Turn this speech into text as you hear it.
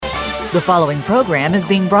The following program is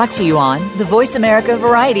being brought to you on the Voice America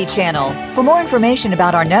Variety Channel. For more information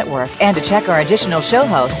about our network and to check our additional show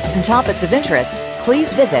hosts and topics of interest,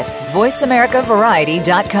 please visit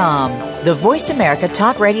voiceamericavariety.com. The Voice America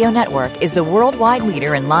Talk Radio Network is the worldwide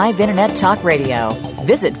leader in live Internet talk radio.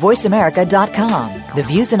 Visit voiceamerica.com. The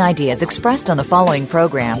views and ideas expressed on the following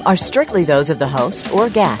program are strictly those of the host or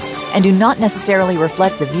guests and do not necessarily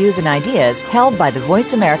reflect the views and ideas held by the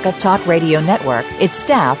Voice America Talk Radio Network, its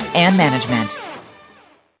staff, and management.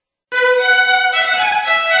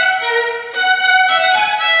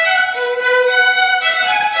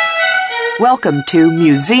 Welcome to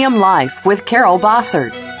Museum Life with Carol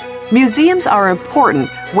Bossert. Museums are important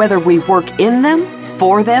whether we work in them,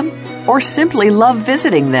 for them, or simply love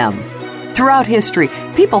visiting them. Throughout history,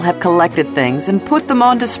 people have collected things and put them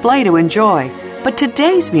on display to enjoy. But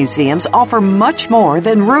today's museums offer much more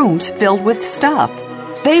than rooms filled with stuff.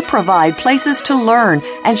 They provide places to learn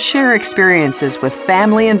and share experiences with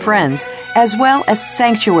family and friends, as well as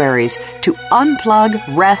sanctuaries to unplug,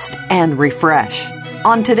 rest, and refresh.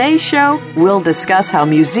 On today's show, we'll discuss how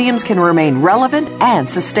museums can remain relevant and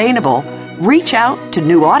sustainable, reach out to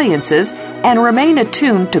new audiences, and remain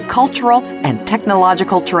attuned to cultural and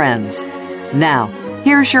technological trends. Now,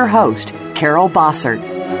 here's your host, Carol Bossert.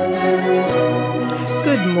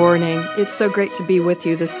 Good morning. It's so great to be with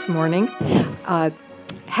you this morning.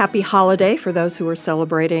 Happy holiday for those who are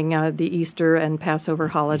celebrating the Easter and Passover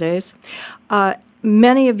holidays.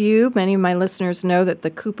 Many of my listeners know that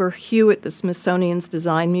the Cooper-Hewitt, the Smithsonian's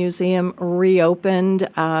Design Museum, reopened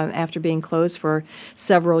after being closed for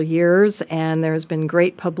several years, and there's been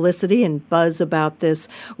great publicity and buzz about this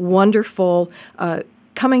wonderful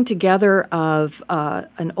coming together of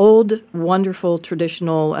an old, wonderful,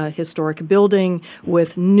 traditional, historic building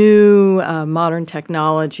with new, modern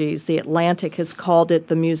technologies. The Atlantic has called it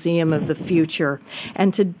the Museum of the Future.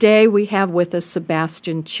 And today we have with us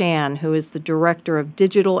Sebastian Chan, who is the Director of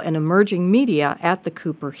Digital and Emerging Media at the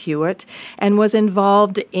Cooper-Hewitt, and was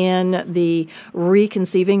involved in the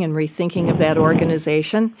reconceiving and rethinking of that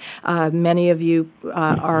organization. Many of you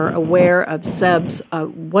are aware of Seb's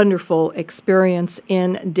wonderful experience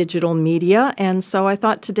in digital media, and so I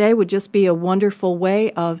thought today would just be a wonderful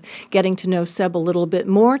way of getting to know Seb a little bit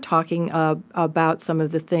more, talking about some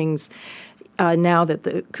of the things now that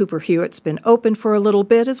the Cooper-Hewitt's been open for a little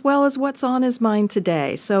bit, as well as what's on his mind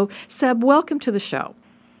today. So, Seb, welcome to the show.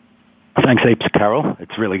 Thanks heaps, Carol.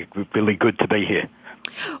 It's really good to be here.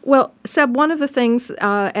 Well, Seb, one of the things,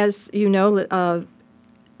 as you know,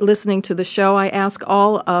 listening to the show, I ask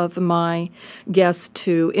all of my guests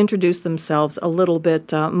to introduce themselves a little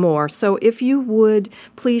bit more. So if you would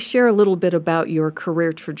please share a little bit about your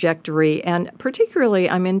career trajectory, and particularly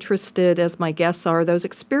I'm interested, as my guests are, those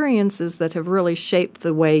experiences that have really shaped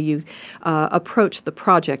the way you approach the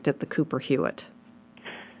project at the Cooper-Hewitt.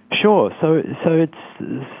 Sure.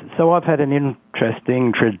 So I've had an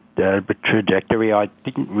interesting trajectory. I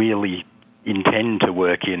didn't really intend to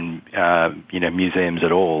work in museums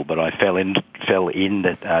at all, but I fell in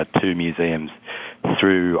two museums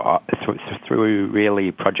through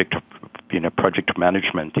really project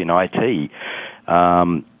management in IT.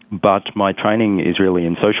 But my training is really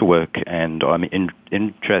in social work, and I'm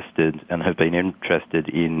interested and have been interested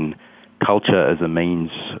in culture as a means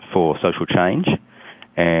for social change.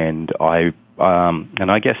 And I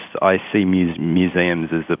guess I see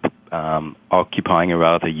museums as occupying a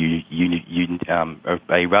rather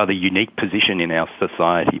unique position in our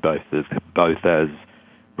society, both as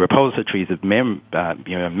repositories of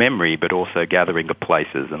memory, but also gathering of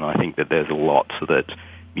places. And I think that there's a lot that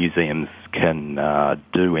museums can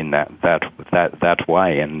do in that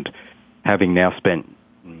way. And having now spent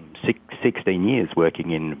 16 years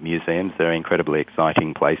working in museums, they're incredibly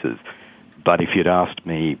exciting places. But if you'd asked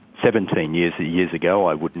me 17 years ago,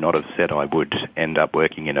 I would not have said I would end up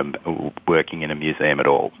working in a museum at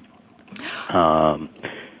all. And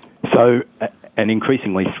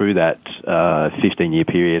increasingly through that 15-year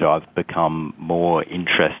period, I've become more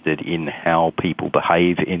interested in how people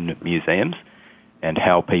behave in museums and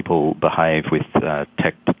how people behave with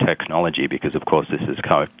technology, because of course this has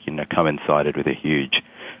coincided with a huge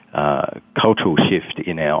cultural shift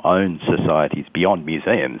in our own societies beyond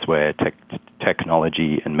museums, where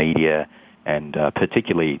technology and media, and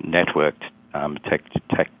particularly networked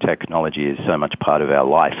technology, is so much part of our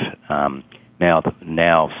life now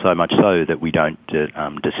so much so that we don't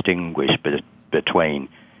distinguish between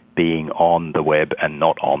being on the web and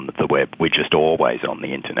not on the web. We're just always on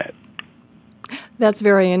the internet. That's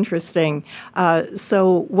very interesting.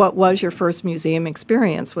 So what was your first museum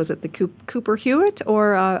experience? Was it the Cooper-Hewitt,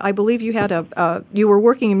 or I believe you had you were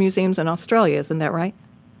working in museums in Australia, isn't that right?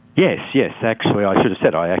 Yes. Actually, I should have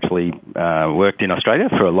said I actually worked in Australia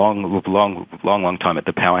for a long time at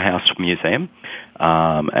the Powerhouse Museum,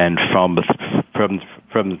 and from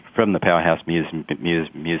the Powerhouse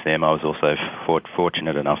Museum, I was also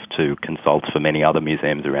fortunate enough to consult for many other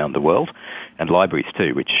museums around the world, and libraries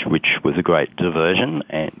too, which was a great diversion,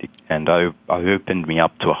 and opened me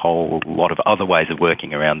up to a whole lot of other ways of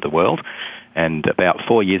working around the world. And about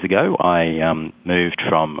 4 years ago, I moved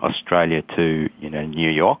from Australia to New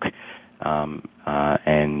York,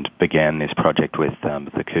 and began this project with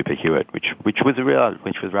the Cooper-Hewitt, which was a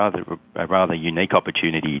rather unique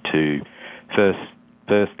opportunity to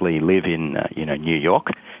firstly live in New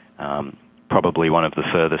York, probably one of the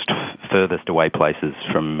furthest away places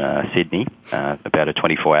from Sydney, about a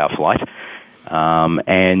 24-hour flight.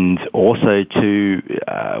 And also to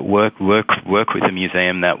work with a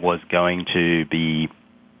museum that was going to be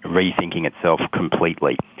rethinking itself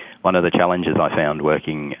completely. One of the challenges I found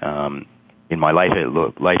working in my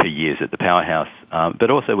later years at the Powerhouse,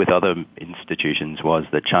 but also with other institutions, was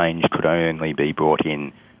that change could only be brought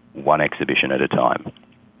in one exhibition at a time,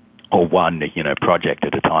 or one project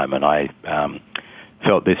at a time. And I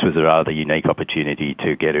felt this was a rather unique opportunity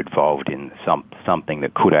to get involved in something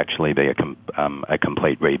that could actually be a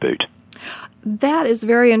complete reboot. That is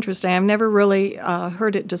very interesting. I've never really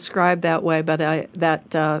heard it described that way, but that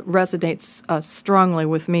resonates strongly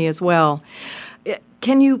with me as well.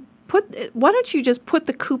 Why don't you just put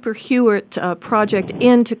the Cooper-Hewitt project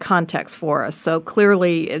into context for us? So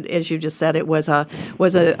clearly, as you just said, it was a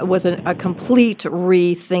complete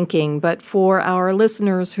rethinking. But for our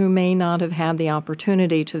listeners who may not have had the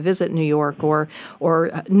opportunity to visit New York or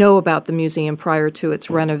know about the museum prior to its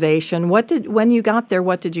renovation, when you got there,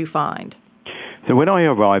 what did you find? So when I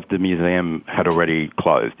arrived, the museum had already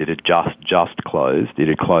closed. It had just closed. It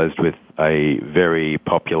had closed with a very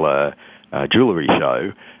popular jewellery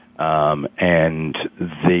show. And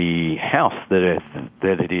the house that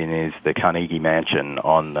it in is the Carnegie Mansion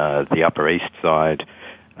on the Upper East Side,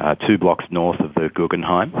 2 blocks north of the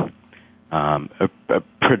Guggenheim. On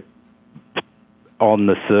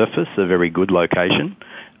the surface, a very good location,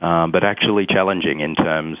 but actually challenging in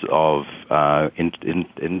terms of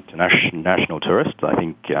international tourists. I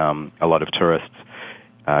think a lot of tourists,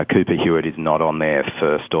 Cooper-Hewitt is not on their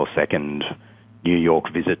first or second New York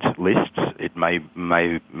visit lists. It may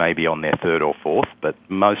be on their third or fourth, but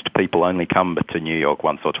most people only come to New York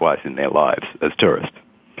once or twice in their lives as tourists.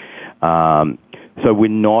 So we're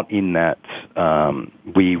not in that,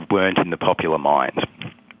 we weren't in the popular mind.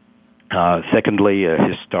 Secondly, a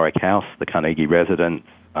historic house, the Carnegie Residence,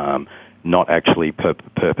 not actually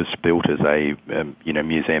purpose-built as a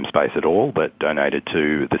museum space at all, but donated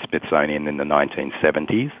to the Smithsonian in the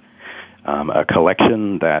 1970s. A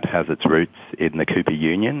collection that has its roots in the Cooper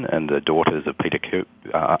Union and the daughters of Peter Cooper,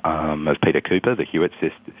 the Hewitt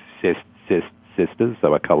sisters.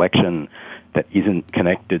 So a collection that isn't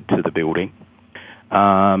connected to the building,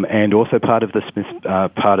 and also part of the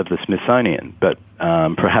Smithsonian, but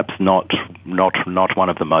perhaps not one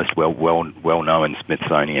of the most well known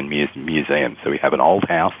Smithsonian museums. So we have an old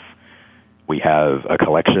house. We have a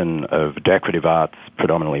collection of decorative arts,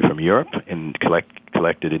 predominantly from Europe,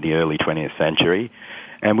 collected in the early 20th century,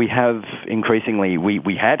 and we have increasingly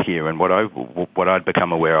we had here, and what I'd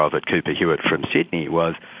become aware of at Cooper-Hewitt from Sydney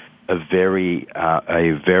was a very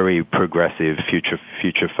progressive,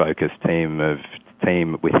 future focused team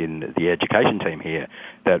within the education team here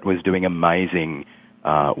that was doing amazing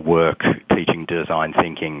work, teaching design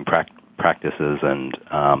thinking practices and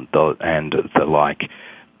the like.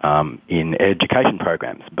 In education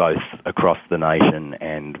programs, both across the nation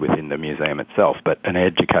and within the museum itself, but an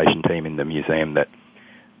education team in the museum that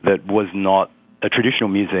was not a traditional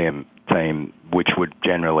museum team, which would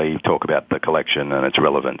generally talk about the collection and its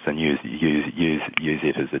relevance and use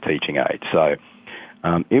it as a teaching aid. So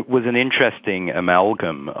it was an interesting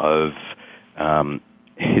amalgam of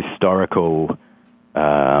historical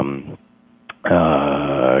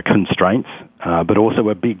constraints, but also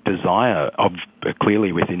a big desire of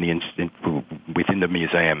clearly within the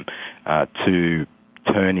museum to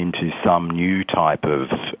turn into some new type of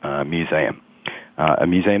museum, a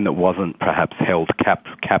museum that wasn't perhaps held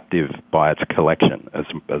captive by its collection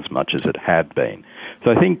as much as it had been.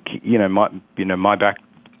 So I think my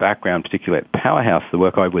background, particularly at Powerhouse, the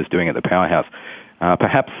work I was doing at the Powerhouse,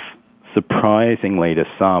 perhaps surprisingly to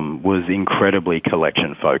some, was incredibly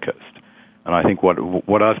collection focused. And I think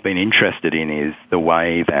what I've been interested in is the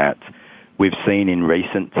way that we've seen in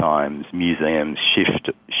recent times museums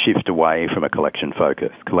shift away from a collection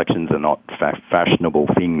focus. Collections are not fashionable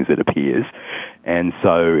things, it appears, And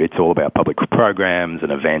so it's all about public programs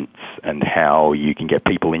and events and how you can get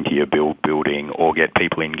people into your building or get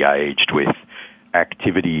people engaged with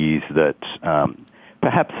activities that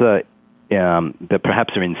perhaps are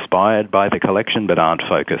inspired by the collection but aren't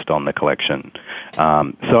focused on the collection.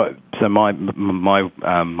 So my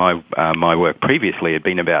work previously had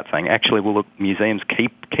been about saying, actually, well, look, museums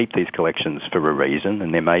keep these collections for a reason,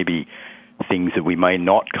 and there may be things that we may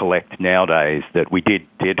not collect nowadays that we did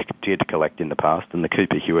collect in the past, and the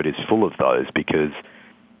Cooper-Hewitt is full of those because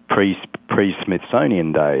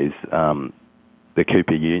pre-Smithsonian days, the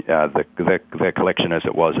their collection as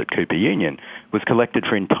it was at Cooper Union was collected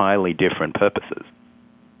for entirely different purposes.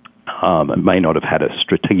 It may not have had a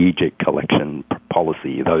strategic collection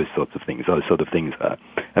policy, those sorts of things. Those sort of things are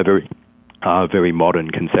very modern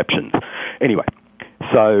conceptions. Anyway,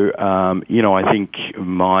 so I think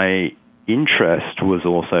my interest was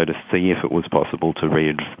also to see if it was possible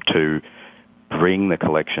to bring the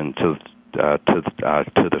collection to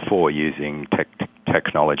the fore using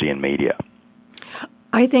technology and media.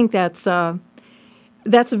 I think that's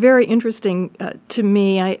very interesting to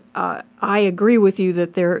me. I agree with you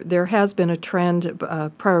that there has been a trend,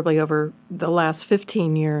 probably over the last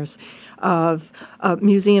 15 years, of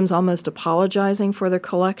museums almost apologizing for their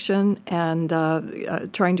collection and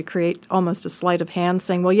trying to create almost a sleight of hand,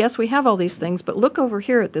 saying, well, yes, we have all these things, but look over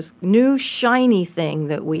here at this new shiny thing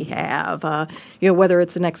that we have, whether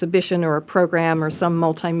it's an exhibition or a program or some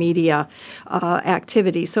multimedia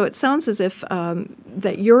activity. So it sounds as if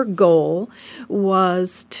that your goal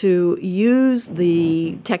was to use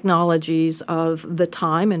the technologies of the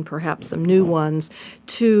time and perhaps some new ones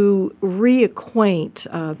to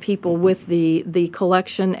reacquaint people with the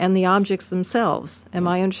collection and the objects themselves. Am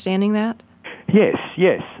I understanding that? Yes.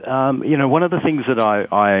 One of the things that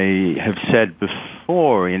I have said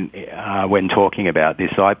before when talking about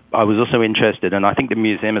this, I was also interested, and I think the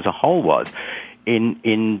museum as a whole was,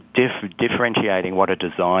 in differentiating what a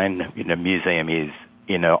design museum is,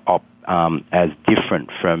 as different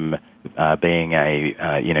from being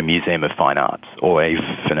a museum of fine arts or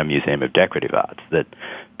even a museum of decorative arts. That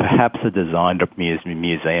perhaps a design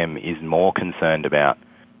museum is more concerned about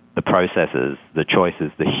the processes, the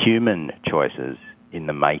choices, the human choices in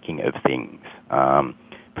the making of things.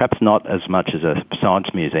 Perhaps not as much as a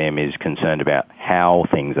science museum is concerned about how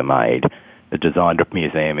things are made. The design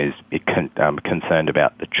museum is concerned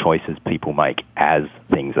about the choices people make as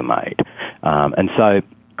things are made. And so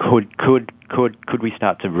could we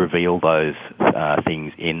start to reveal those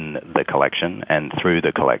things in the collection and through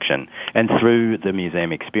the collection and through the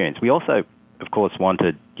museum experience? We also, of course,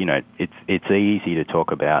 wanted, it's easy to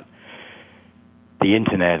talk about the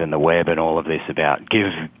internet and the web and all of this about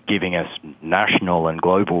giving us national and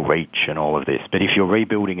global reach and all of this. But if you're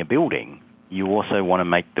rebuilding a building, you also want to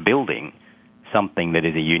make the building something that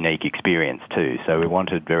is a unique experience too. So we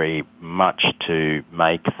wanted very much to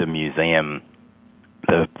make the museum,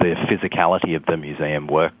 the physicality of the museum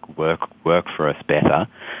work for us better,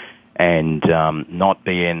 and not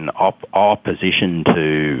be in opposition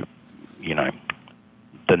to,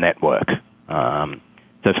 the network.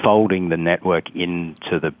 So folding the network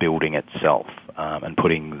into the building itself, and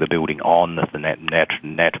putting the building on the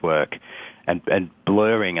network, and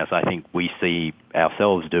blurring, as I think we see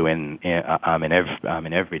ourselves do in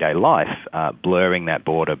everyday life, blurring that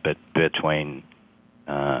border between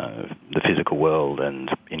the physical world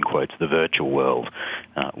and, in quotes, the virtual world,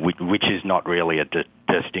 which is not really a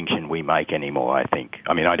distinction we make anymore, I think.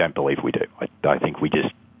 I mean, I don't believe we do. I think we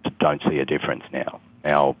just don't see a difference now.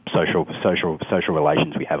 Our social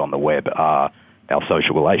relations we have on the web are our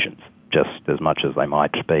social relations, just as much as they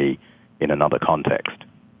might be in another context.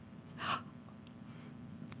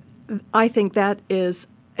 I think that is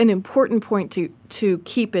an important point to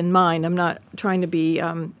keep in mind. I'm not trying to be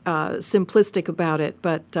simplistic about it,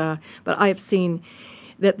 but I have seen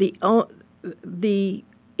that the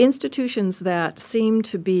institutions that seem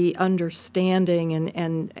to be understanding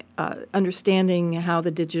and understanding how the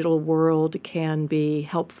digital world can be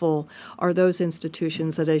helpful are those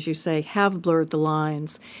institutions that, as you say, have blurred the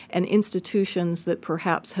lines, and institutions that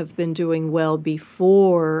perhaps have been doing well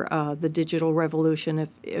before the digital revolution,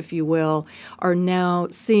 if you will, are now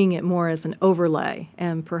seeing it more as an overlay,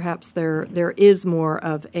 and perhaps there is more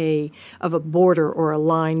of a border or a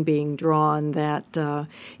line being drawn that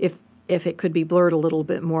if it could be blurred a little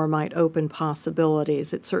bit more, might open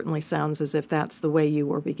possibilities. It certainly sounds as if that's the way you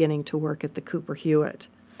were beginning to work at the Cooper-Hewitt.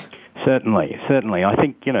 Certainly. I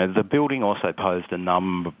think, the building also posed a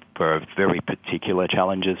number of very particular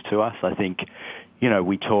challenges to us. I think,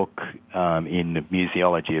 we talk in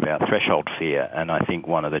museology about threshold fear, and I think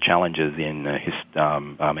one of the challenges in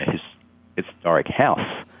historic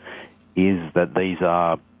house is that these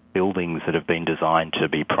are buildings that have been designed to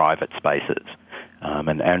be private spaces.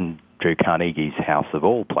 And Andrew Carnegie's house, of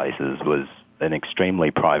all places, was an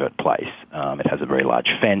extremely private place. It has a very large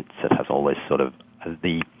fence. It has all this sort of...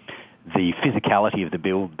 The physicality of the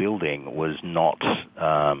building was not,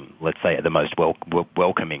 let's say, the most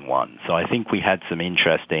welcoming one. So I think we had some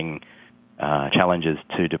interesting challenges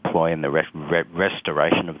to deploy in the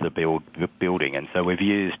restoration of the building. And so we've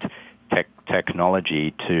used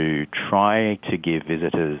technology to try to give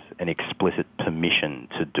visitors an explicit permission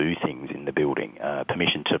to do things in the building,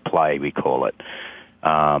 permission to play, we call it.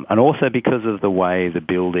 And also because of the way the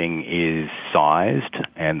building is sized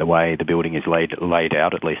and the way the building is laid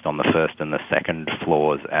out, at least on the first and the second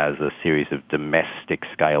floors, as a series of domestic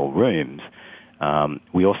scale rooms,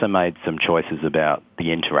 we also made some choices about the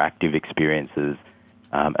interactive experiences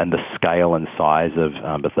and the scale and size of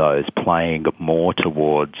those, playing more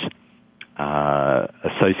towards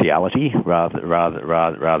a sociality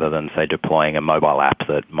rather than, say, deploying a mobile app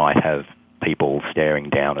that might have people staring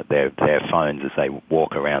down at their phones as they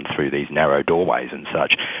walk around through these narrow doorways and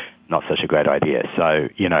such. Not such a great idea. So,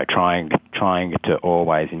 trying to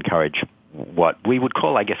always encourage what we would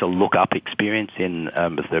call, I guess, a look-up experience in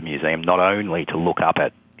the museum, not only to look up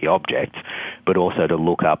at the objects, but also to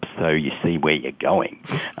look up so you see where you're going.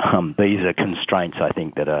 These are constraints, I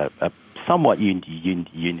think, that are somewhat unique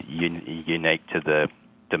to the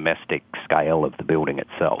domestic scale of the building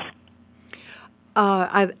itself.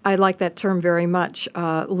 I like that term very much,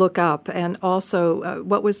 look up. And also,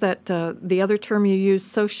 what was that, the other term you used,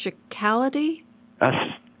 sociality?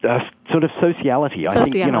 Sort of sociality. I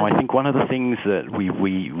think one of the things that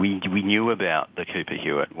we knew about the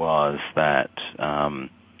Cooper-Hewitt was that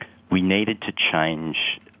we needed to change,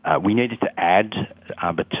 we needed to add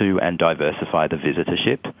to and diversify the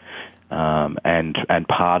visitorship. And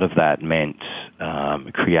part of that meant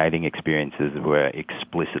creating experiences that were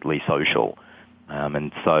explicitly social.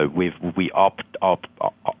 And so we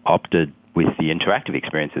opted with the interactive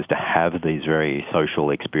experiences to have these very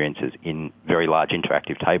social experiences in very large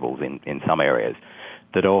interactive tables in some areas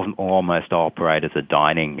that almost operate as a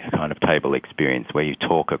dining kind of table experience where you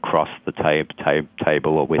talk across the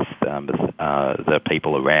table or with the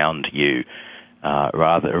people around you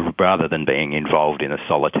rather than being involved in a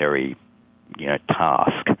solitary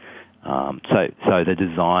task. So the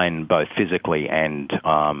design, both physically and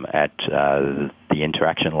at the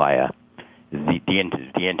interaction layer, the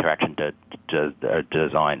interaction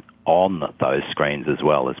design on those screens as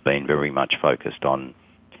well has been very much focused on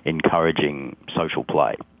encouraging social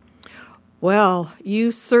play. Well,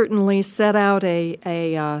 you certainly set out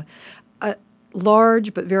a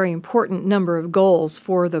large but very important number of goals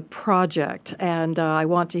for the project, and I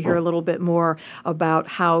want to hear a little bit more about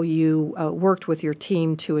how you worked with your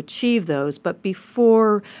team to achieve those. But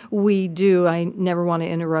before we do, I never want to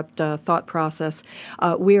interrupt thought process.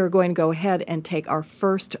 We are going to go ahead and take our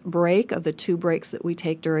first break of the 2 breaks that we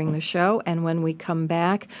take during the show, and when we come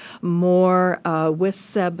back, more with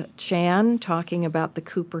Seb Chan talking about the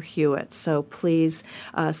Cooper-Hewitt. So please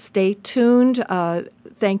stay tuned.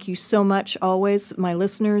 Thank you so much, always, my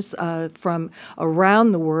listeners from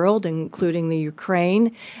around the world, including the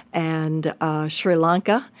Ukraine and Sri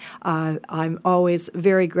Lanka. I'm always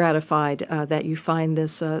very gratified that you find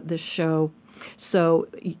this show so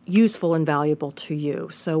useful and valuable to you.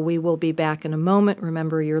 So we will be back in a moment.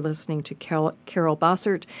 Remember, you're listening to Carol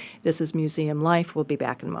Bossert. This is Museum Life. We'll be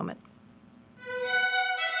back in a moment.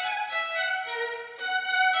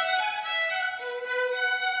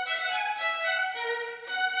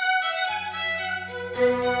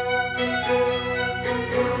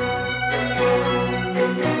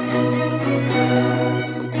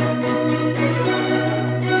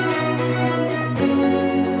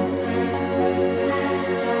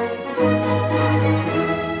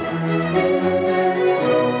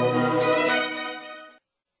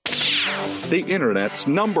 The Internet's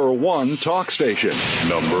 #1 talk station.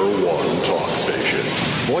 #1 talk station.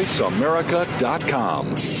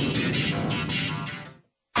 VoiceAmerica.com.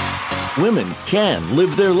 Women can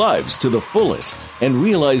live their lives to the fullest and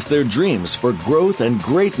realize their dreams for growth and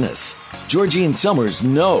greatness. Georgine Summers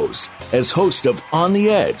knows. As host of On the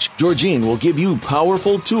Edge, Georgine will give you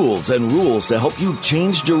powerful tools and rules to help you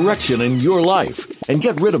change direction in your life and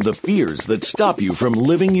get rid of the fears that stop you from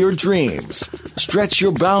living your dreams. Stretch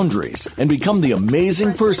your boundaries and become the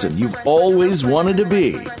amazing person you've always wanted to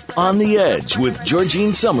be. On the Edge with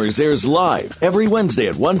Georgine Summers airs live every Wednesday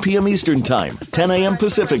at 1 p.m. Eastern Time, 10 a.m.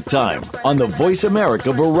 Pacific Time on the Voice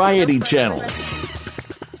America Variety Channel.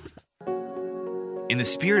 In the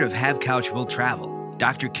spirit of Have Couch Will Travel,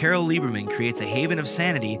 Dr. Carol Lieberman creates a haven of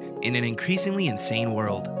sanity in an increasingly insane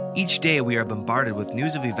world. Each day we are bombarded with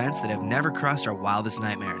news of events that have never crossed our wildest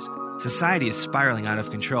nightmares. Society is spiraling out of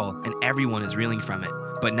control, and everyone is reeling from it.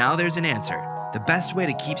 But now there's an answer. The best way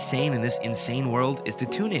to keep sane in this insane world is to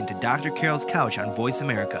tune in to Dr. Carol's Couch on Voice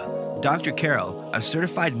America. Dr. Carol, a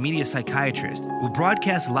certified media psychiatrist, will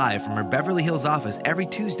broadcast live from her Beverly Hills office every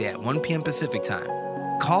Tuesday at 1 p.m. Pacific Time.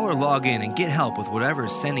 Call or log in and get help with whatever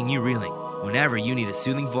is sending you reeling, whenever you need a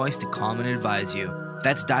soothing voice to calm and advise you.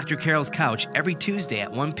 That's Dr. Carol's Couch every Tuesday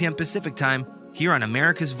at 1 p.m. Pacific Time here on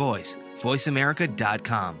America's Voice,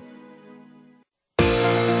 voiceamerica.com.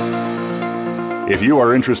 If you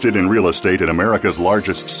are interested in real estate in America's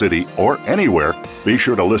largest city or anywhere, be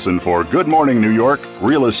sure to listen for Good Morning New York,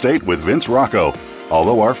 Real Estate with Vince Rocco.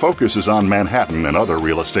 Although our focus is on Manhattan and other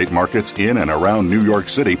real estate markets in and around New York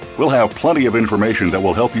City, we'll have plenty of information that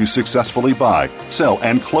will help you successfully buy, sell,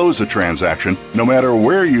 and close a transaction no matter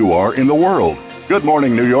where you are in the world. Good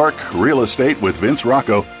Morning New York, Real Estate with Vince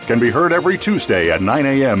Rocco can be heard every Tuesday at 9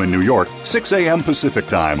 a.m. in New York, 6 a.m. Pacific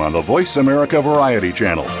Time on the Voice America Variety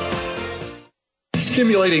Channel.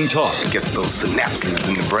 Stimulating talk. It gets those synapses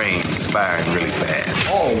in the brain firing really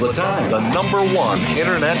fast. All the time. The #1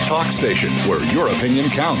 Internet talk station where your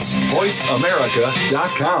opinion counts.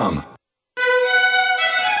 VoiceAmerica.com.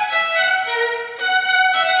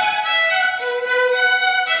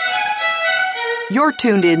 You're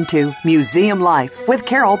tuned into Museum Life with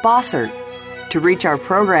Carol Bossert. To reach our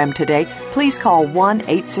program today, please call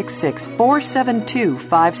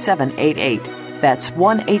 1-866-472-5788. That's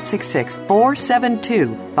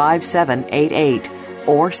 1-866-472-5788.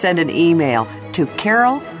 Or send an email to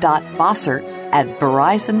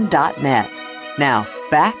carol.bossert@verizon.net. Now,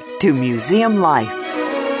 back to Museum Life.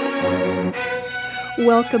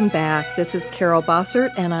 Welcome back. This is Carol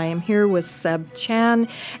Bossert, and I am here with Seb Chan,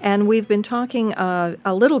 and we've been talking a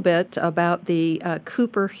little bit about the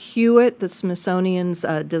Cooper-Hewitt, the Smithsonian's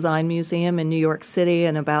Design Museum in New York City,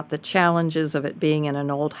 and about the challenges of it being in an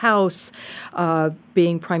old house,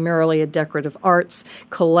 being primarily a decorative arts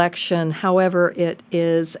collection. However, it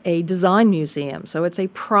is a design museum, so it's a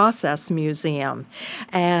process museum,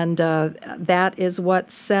 and that is what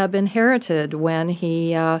Seb inherited when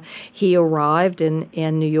he arrived in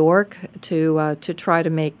New York to try to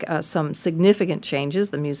make some significant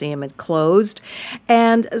changes. The museum had closed,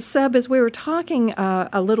 and Seb, as we were talking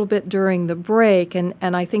a little bit during the break, and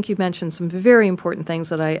I think you mentioned some very important things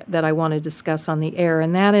that I want to discuss on the air,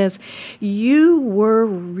 and that is you were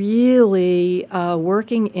really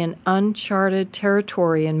working in uncharted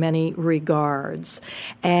territory in many regards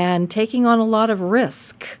and taking on a lot of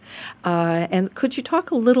risk. And could you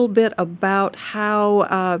talk a little bit about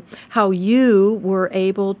how you were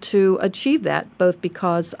able to achieve that, both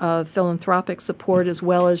because of philanthropic support as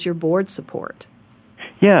well as your board support?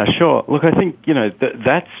 Yeah, sure. Look, I think,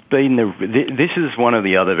 that's been this is one of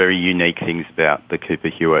the other very unique things about the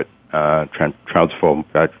Cooper-Hewitt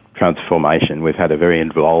transformation. We've had a very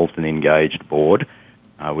involved and engaged board.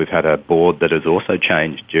 We've had a board that has also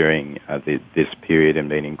changed during this period and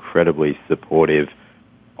been incredibly supportive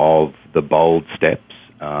of the bold steps.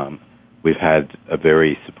 We've had a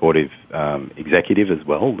very supportive executive as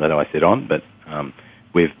well that I sit on, but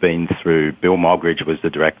we've been through, Bill Mogridge was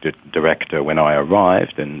the director when I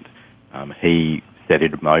arrived, and he set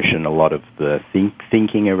in motion a lot of the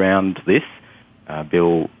thinking around this.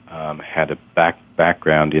 Bill had a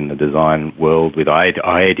background in the design world with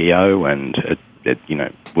IDEO, and it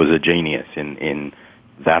was a genius in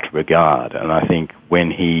that regard. And I think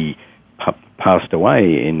when he passed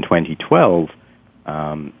away in 2012,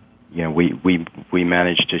 we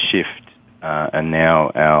managed to shift, and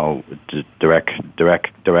now our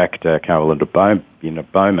director Carolyn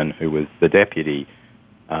Bowman, who was the deputy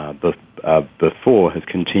before, has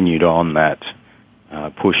continued on that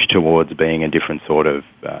push towards being a different sort of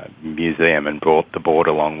museum and brought the board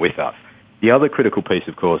along with us. The other critical piece,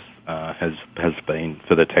 of course, has been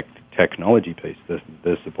for the technology piece, the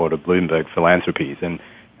support of Bloomberg Philanthropies, and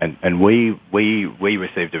we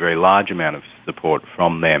received a very large amount of support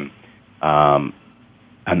from them, an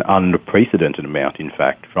unprecedented amount, in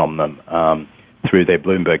fact, from them through their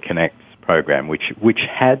Bloomberg Connects program, which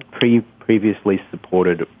had previously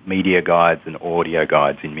supported media guides and audio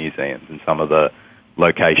guides in museums and some of the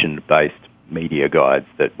location-based media guides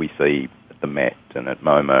that we see at the Met and at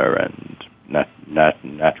MoMA and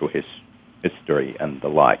Natural History and the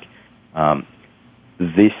like.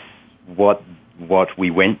 What we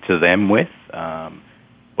went to them with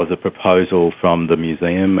was a proposal from the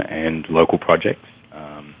museum and local projects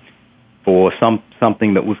for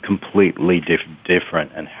something that was completely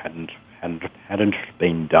different and hadn't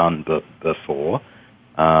been done before,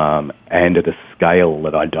 and at a scale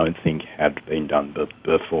that I don't think had been done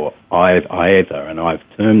before either. And I've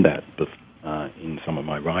termed that in some of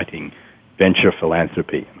my writing venture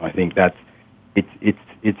philanthropy. I think it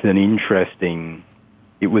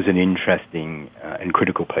was an interesting and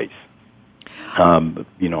critical piece.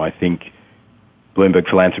 I think Bloomberg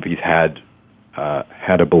Philanthropies had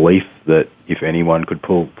a belief that if anyone could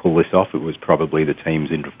pull this off, it was probably the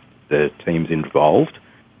teams involved.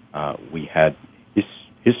 We had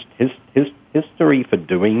history for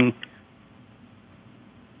doing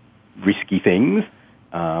risky things.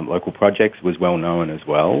 Local projects was well known as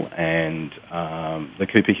well, and the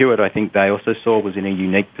Cooper-Hewitt, I think they also saw, was in a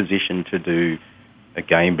unique position to do a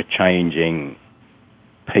game-changing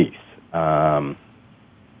piece.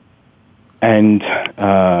 And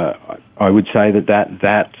I would say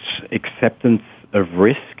that acceptance of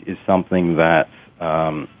risk is something that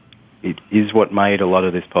it is what made a lot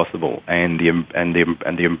of this possible, and the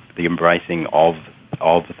embracing of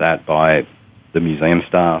that by the museum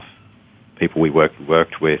staff, people we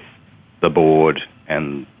worked with, the board,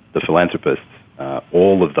 and the philanthropists.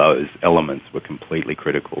 All of those elements were completely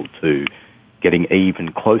critical to getting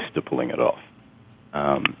even close to pulling it off.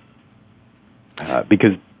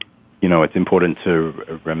 Because it's important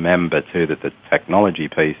to remember too that the technology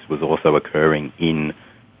piece was also occurring in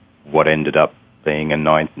what ended up being a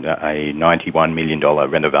 $91 million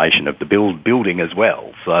renovation of the building as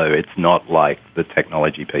well. So it's not like the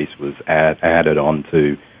technology piece was added on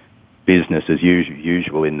to business as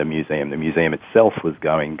usual in the museum. The museum itself was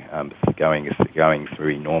going through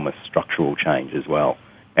enormous structural change as well,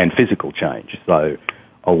 and physical change. So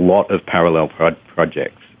a lot of parallel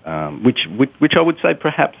projects, which I would say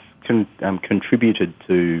perhaps contributed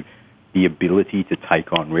to the ability to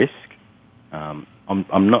take on risk. I'm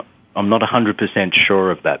not 100%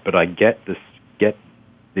 sure of that, but I get this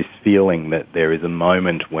feeling that there is a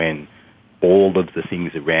moment when all of the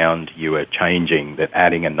things around you are changing, that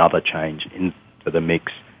adding another change into the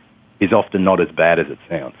mix is often not as bad as it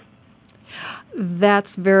sounds.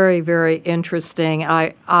 That's very, very interesting.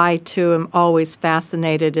 I too am always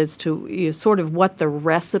fascinated as to sort of what the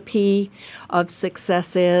recipe of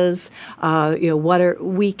success is.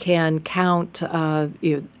 We can count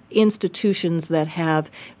institutions that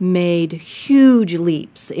have made huge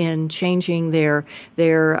leaps in changing their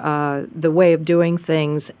the way of doing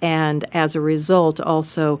things, and as a result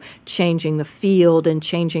also changing the field and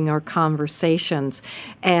changing our conversations.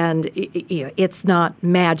 And it's not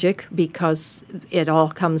magic because it all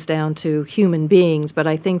comes down to human beings, but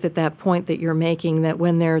I think that point that you're making, that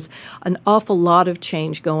when there's an awful lot of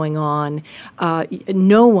change going on,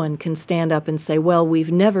 no one can stand up and say, well,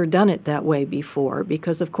 we've never done it that way before,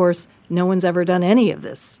 because of course no one's ever done any of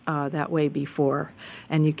this that way before,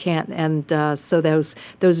 and you can't. And so those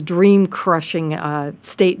dream-crushing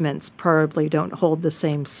statements probably don't hold the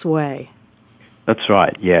same sway. That's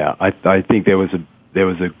right. Yeah, I think there was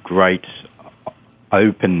a great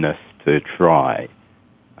openness to try,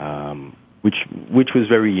 which was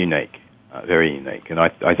very unique, and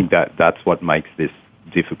I think that's what makes this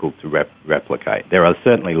difficult to replicate. There are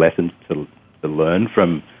certainly lessons to learn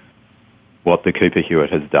from what the Cooper-Hewitt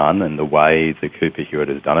has done and the way the Cooper-Hewitt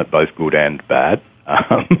has done it, both good and bad,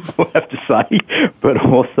 I have to say, but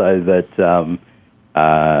also that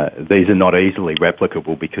these are not easily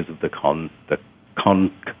replicable because of the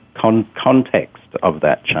context of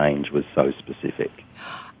that change was so specific.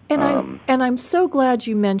 And I'm so glad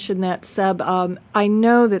you mentioned that, Seb. I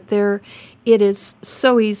know that it is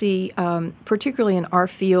so easy, particularly in our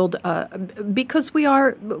field, because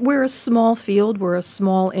we're a small field, we're a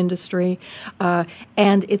small industry,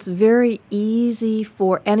 and it's very easy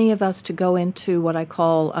for any of us to go into what I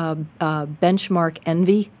call benchmark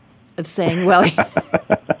envy, of saying, well.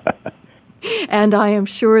 And I am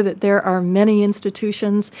sure that there are many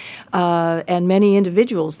institutions and many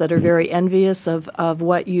individuals that are very envious of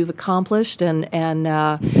what you've accomplished and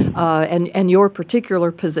your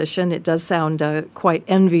particular position. It does sound quite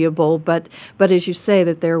enviable, but as you say,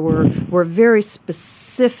 that there were very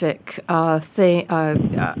specific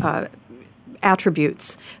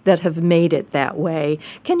attributes that have made it that way.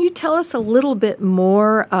 Can you tell us a little bit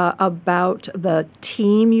more about the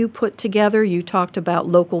team you put together? You talked about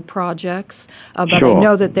local projects, but Sure. I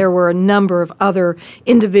know that there were a number of other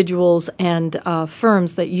individuals and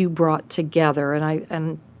firms that you brought together,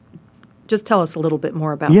 and just tell us a little bit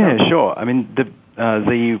more about that. Yeah, sure. I mean,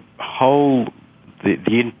 the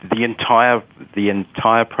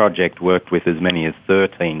entire project worked with as many as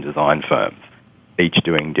 13 design firms, each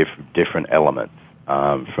doing different elements,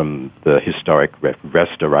 from the historic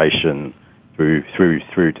restoration through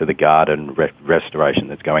to the garden restoration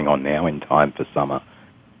that's going on now in time for summer,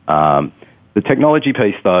 The technology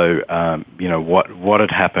piece, though, what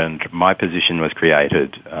had happened, my position was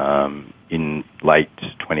created in late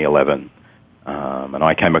 2011, and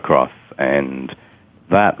I came across, and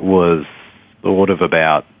that was sort of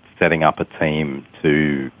about setting up a team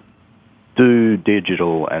to do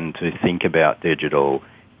digital and to think about digital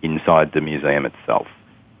inside the museum itself.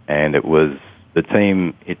 And it was the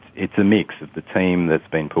team, it's a mix of the team that's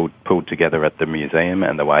been pulled together at the museum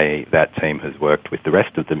and the way that team has worked with the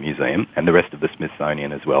rest of the museum and the rest of the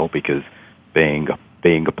Smithsonian as well, because being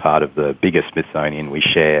a part of the bigger Smithsonian, we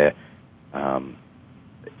share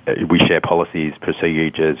policies,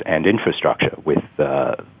 procedures, and infrastructure with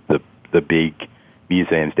the big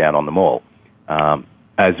museums down on the mall,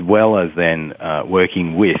 as well as then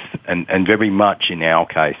working with, and very much in our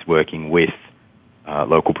case, working with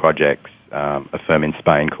local projects, a firm in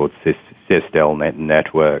Spain called Sistel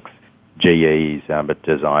Networks, GE's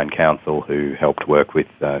Design Council, who helped work with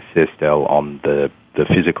Sistel on the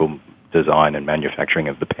physical design and manufacturing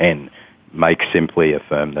of the pen, Make Simply, a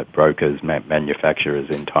firm that brokers manufacturers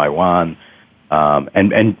in Taiwan,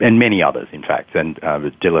 and many others, in fact, and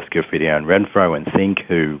Dillis Graffiti and Renfro and Think,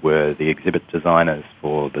 who were the exhibit designers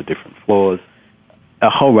for the different floors, a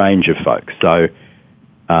whole range of folks. So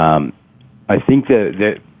I think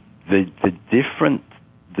the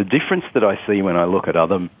difference that I see when I look at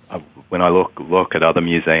other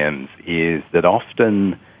museums is that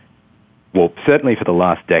often, well, certainly for the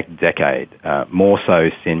last decade, more so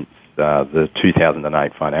since the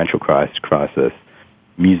 2008 financial crisis,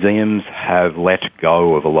 museums have let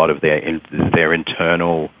go of a lot of their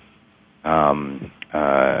internal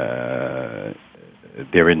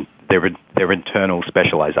internal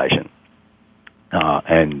specialization,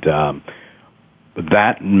 and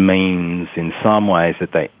that means in some ways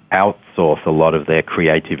that they outsource a lot of their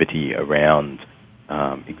creativity around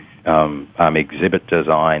exhibit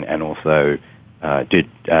design and also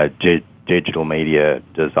digital media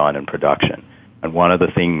design and production. And one of the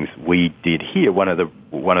things we did here, one of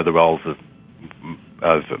the roles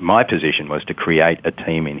of my position was to create a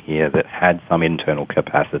team in here that had some internal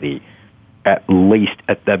capacity, at least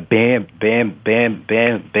at the bare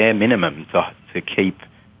minimum, to keep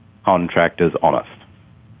contractors honest.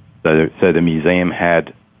 So the museum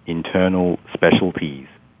had internal specialties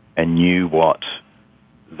and knew what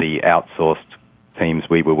the outsourced teams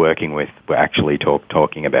we were working with were actually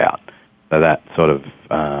talking about. So that sort of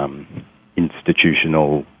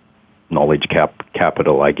institutional knowledge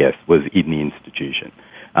capital, I guess, was in the institution.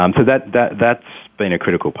 So that's been a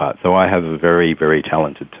critical part. So I have a very, very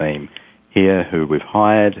talented team here who we've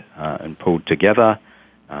hired and pulled together.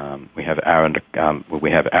 We have Aaron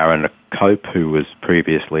Cope, who was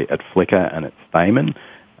previously at Flickr and at Stamen.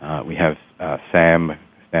 We have Sam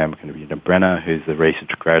Brenner, who's the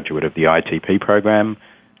research graduate of the ITP program.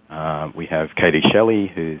 We have Katie Shelley,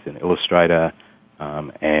 who's an illustrator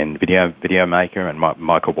and video maker, and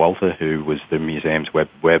Michael Walter, who was the museum's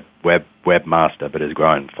webmaster, but has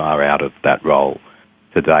grown far out of that role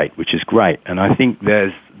to date, which is great. And I think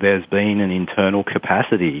there's been an internal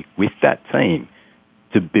capacity with that team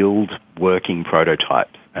to build working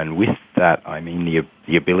prototypes, and with that I mean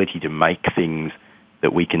the ability to make things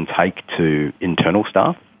that we can take to internal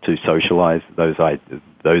staff to socialize those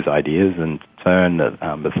ideas and turn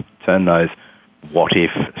those what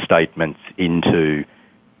if statements into,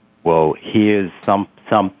 well, here's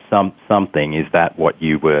something. Is that what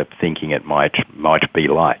you were thinking it might be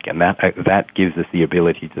like? And that gives us the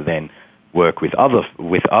ability to then work with other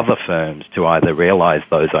firms to either realize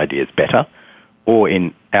those ideas better, or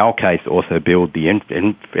in our case also build the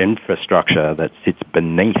infrastructure that sits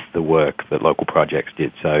beneath the work that local projects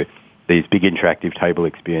did. So these big interactive table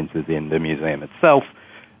experiences in the museum itself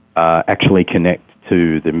actually connect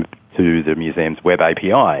to the museum's web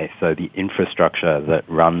API. So the infrastructure that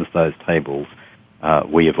runs those tables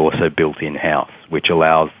we have also built in-house, which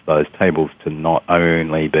allows those tables to not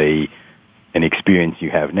only be an experience you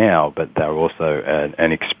have now, but they're also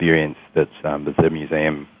an experience that the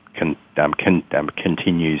museum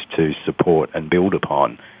continues to support and build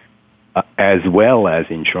upon, as well as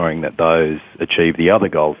ensuring that those achieve the other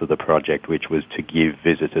goals of the project, which was to give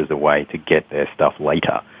visitors a way to get their stuff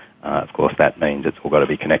later. Of course, that means it's all got to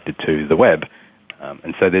be connected to the web,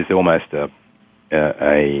 and so there's almost the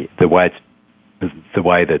way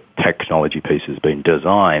the technology piece has been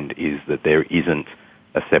designed is that there isn't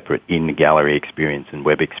a separate in-gallery experience and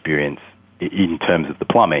web experience in terms of the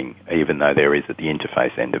plumbing, even though there is at the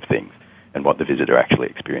interface end of things and what the visitor actually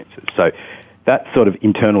experiences. So that sort of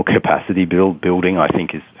internal capacity building, I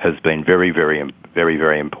think, has been very, very, very,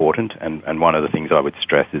 very important. And one of the things I would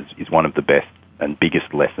stress is one of the best and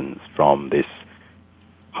biggest lessons from this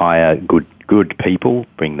hire good people,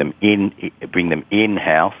 bring them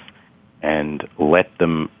in-house, and let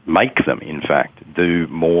them make them, in fact, do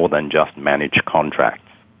more than just manage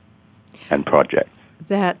contracts and projects.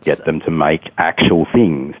 Get them to make actual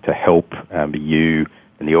things to help you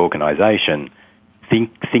and the organisation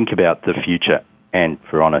think about the future and,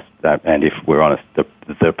 if we're honest,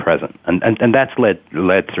 the present. And that's led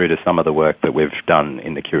through to some of the work that we've done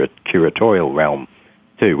in the curatorial realm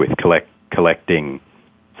too, with collecting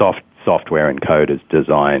software and coders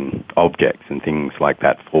design objects and things like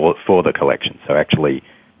that for the collection. So actually,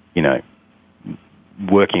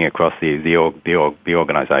 working across the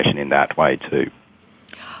organisation in that way too.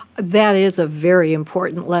 That is a very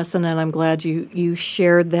important lesson, and I'm glad you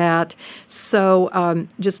shared that. So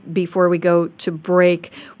just before we go to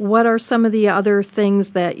break, what are some of the other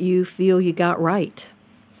things that you feel you got right?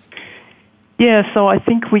 Yeah, so I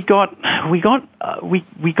think we got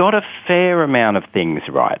a fair amount of things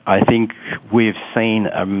right. I think we've seen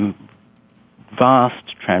a vast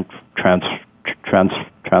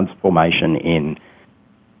transformation in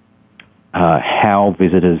how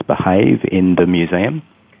visitors behave in the museum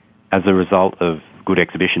as a result of good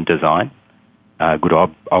exhibition design, good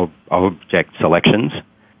object selections,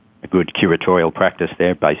 a good curatorial practice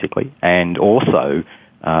there, basically, and also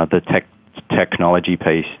the technology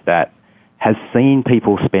piece that has seen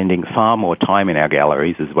people spending far more time in our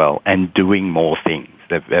galleries as well and doing more things.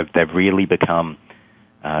 They've really become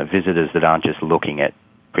visitors that aren't just looking at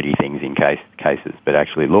pretty things in cases, but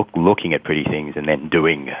actually looking at pretty things and then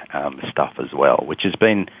doing stuff as well, which has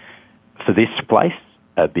been, for this place,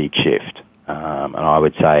 a big shift. And I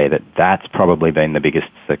would say that's probably been the biggest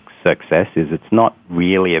success, is it's not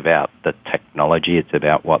really about the technology, it's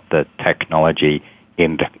about what the technology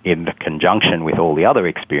in conjunction with all the other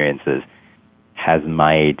experiences has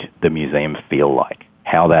made the museum feel like,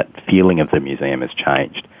 how that feeling of the museum has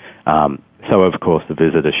changed. So, of course, the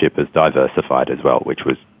visitorship has diversified as well, which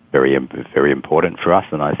was very, very important for us.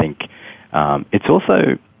 And I think it's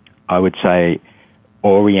also, I would say,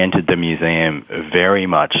 oriented the museum very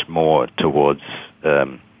much more towards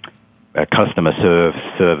a customer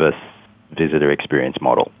service visitor experience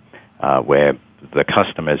model, where the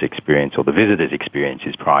customer's experience or the visitor's experience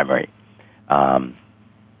is primary. And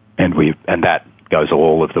that goes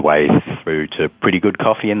all of the way through to pretty good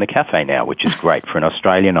coffee in the cafe now, which is great for an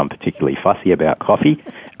Australian. I'm particularly fussy about coffee,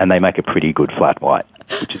 and they make a pretty good flat white,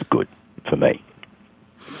 which is good for me.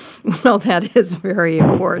 Well, that is very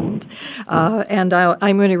important, and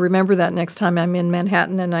I'm going to remember that next time I'm in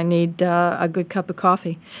Manhattan and I need a good cup of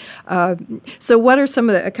coffee. So what are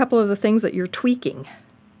a couple of the things that you're tweaking?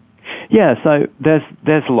 Yeah, so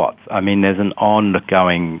there's lots. I mean, there's an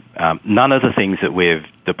ongoing, none of the things that we've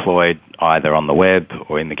deployed either on the web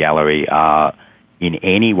or in the gallery are in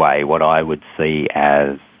any way what I would see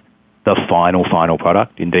as the final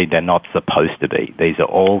product. Indeed, they're not supposed to be. These are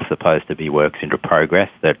all supposed to be works in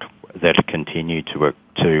progress that continue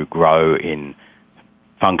to grow in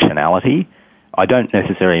functionality. I don't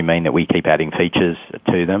necessarily mean that we keep adding features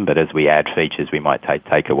to them, but as we add features, we might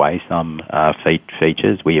take away some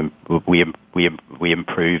features. We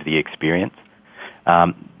improve the experience.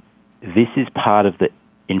 This is part of the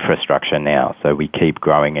infrastructure now, so we keep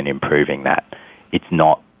growing and improving that. It's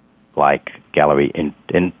not like Gallery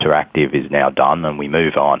Interactive is now done and we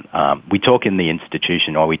move on. We talk in the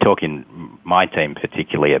institution, or we talk in my team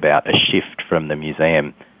particularly, about a shift from the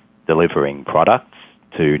museum delivering products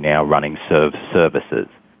to now running services.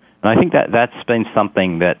 And I think that's been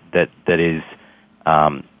something that is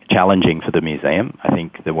challenging for the museum. I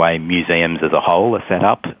think the way museums as a whole are set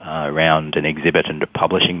up around an exhibit and a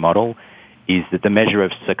publishing model is that the measure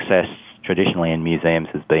of success traditionally in museums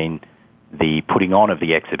has been the putting on of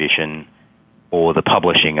the exhibition or the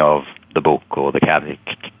publishing of the book or the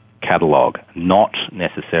catalogue, not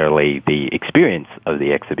necessarily the experience of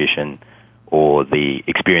the exhibition or the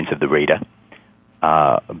experience of the reader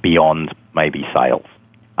beyond maybe sales.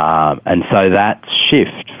 And so that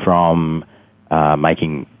shift from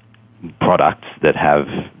making products that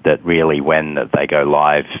really, when they go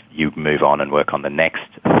live, you move on and work on the next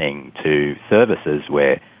thing, to services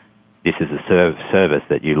where this is a service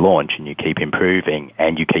that you launch and you keep improving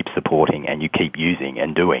and you keep supporting and you keep using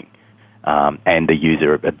and doing. And the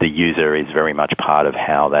user is very much part of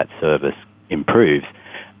how that service improves,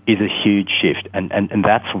 is a huge shift. And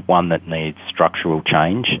that's one that needs structural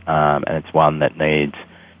change, and it's one that needs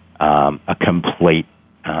a complete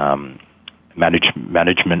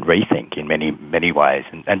management rethink in many ways.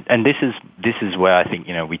 And this is where I think,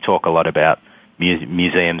 we talk a lot about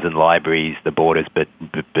museums and libraries, the borders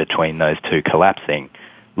between those two collapsing.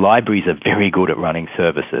 Libraries are very good at running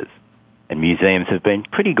services, And museums have been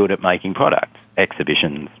pretty good at making products,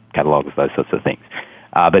 exhibitions, catalogues, those sorts of things.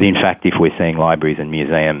 But in fact, if we're seeing libraries and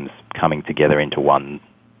museums coming together into one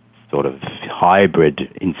sort of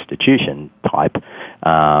hybrid institution type,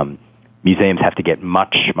 museums have to get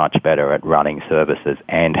much, much better at running services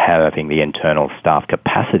and having the internal staff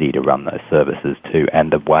capacity to run those services too,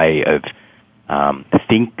 and the way of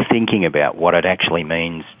thinking about what it actually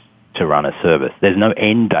means to run a service. There's no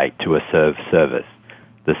end date to a service.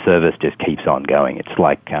 The service just keeps on going. It's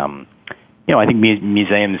like, I think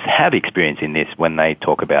museums have experience in this when they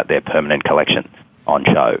talk about their permanent collections on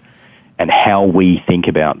show, and how we think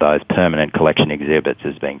about those permanent collection exhibits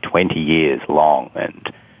as being 20 years long,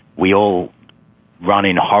 and we all run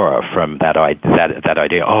in horror from that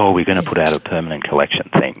idea. Oh, we're going to put out a permanent collection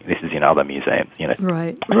thing. This is in other museums,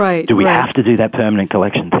 Right. Do we have to do that permanent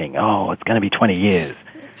collection thing? Oh, it's going to be 20 years.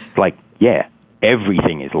 It's like, yeah,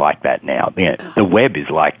 everything is like that now. The web is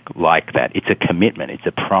like that. It's a commitment. It's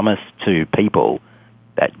a promise to people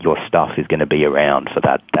that your stuff is going to be around for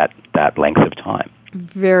that length of time.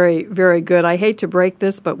 Very, very good. I hate to break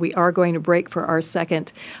this, but we are going to break for our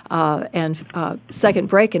second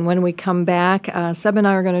break. And when we come back, Seb and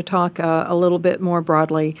I are going to talk a little bit more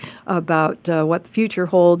broadly about what the future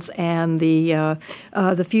holds and the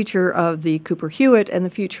future of the Cooper-Hewitt and the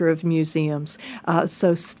future of museums.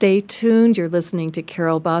 So stay tuned. You're listening to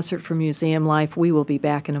Carol Bossert from Museum Life. We will be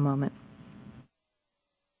back in a moment.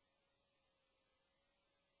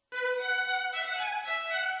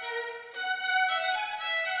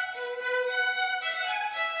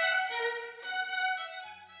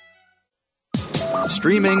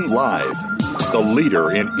 Streaming live, the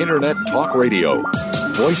leader in Internet talk radio,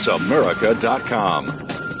 voiceamerica.com.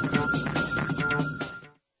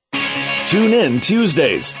 Tune in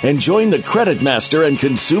Tuesdays and join the credit master and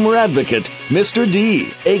consumer advocate, Mr. D,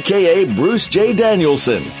 a.k.a. Bruce J.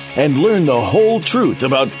 Danielson, and learn the whole truth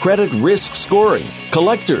about credit risk scoring,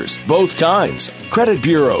 collectors, both kinds, credit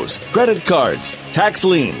bureaus, credit cards, tax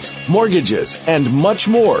liens, mortgages, and much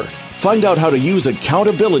more. Find out how to use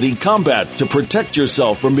accountability combat to protect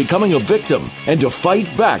yourself from becoming a victim and to fight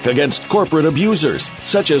back against corporate abusers,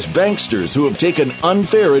 such as banksters who have taken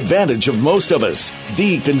unfair advantage of most of us.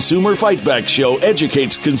 The Consumer Fight Back Show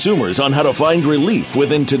educates consumers on how to find relief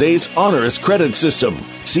within today's onerous credit system.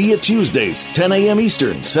 See you Tuesdays, 10 a.m.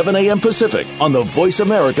 Eastern, 7 a.m. Pacific on the Voice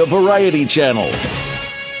America Variety Channel.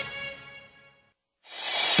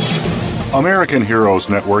 American Heroes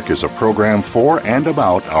Network is a program for and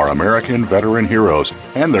about our American veteran heroes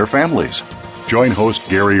and their families. Join host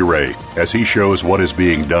Gary Ray as he shows what is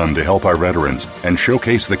being done to help our veterans and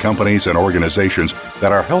showcase the companies and organizations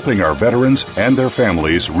that are helping our veterans and their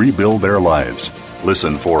families rebuild their lives.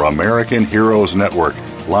 Listen for American Heroes Network,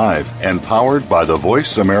 live and powered by the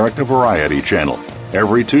Voice America Variety Channel,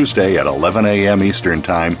 every Tuesday at 11 a.m. Eastern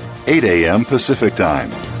Time, 8 a.m. Pacific Time.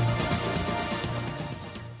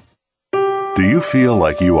 Do you feel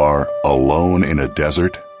like you are alone in a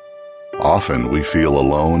desert? Often we feel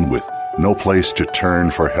alone with no place to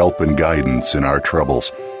turn for help and guidance in our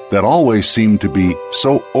troubles that always seem to be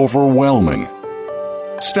so overwhelming.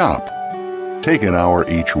 Stop. Take an hour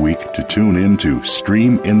each week to tune in to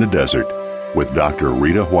Stream in the Desert with Dr.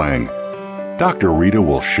 Rita Huang. Dr. Rita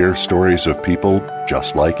will share stories of people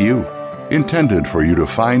just like you, intended for you to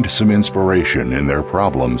find some inspiration in their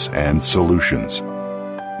problems and solutions.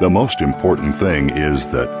 The most important thing is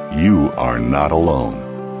that you are not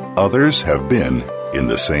alone. Others have been in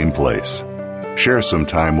the same place. Share some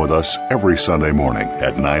time with us every Sunday morning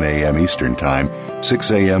at 9 a.m. Eastern Time, 6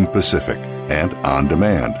 a.m. Pacific, and on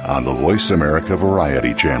demand on the Voice America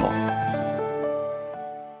Variety Channel.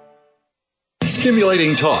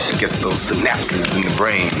 Stimulating talk. It gets those synapses in the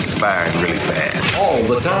brain firing really fast. All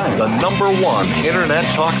the time. The #1 Internet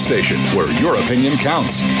talk station where your opinion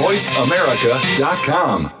counts.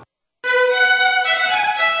 VoiceAmerica.com.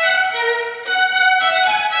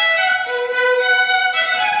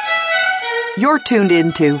 You're tuned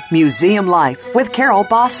into Museum Life with Carol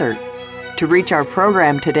Bossert. To reach our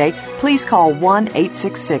program today, please call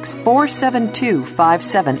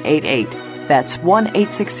 1-866-472-5788. That's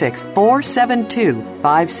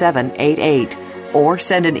 1-866-472-5788. Or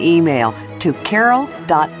send an email to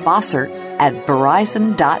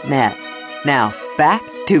carol.bossert@verizon.net. Now, back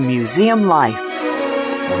to Museum Life.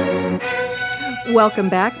 Welcome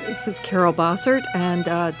back. This is Carol Bossert, and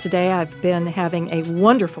today I've been having a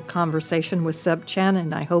wonderful conversation with Seb Chan,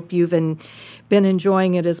 and I hope you've been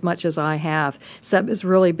enjoying it as much as I have. Seb has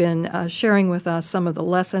really been sharing with us some of the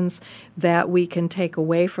lessons that we can take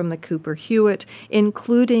away from the Cooper-Hewitt,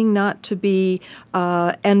 including not to be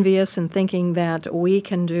envious and thinking that we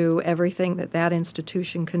can do everything that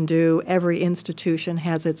institution can do. Every institution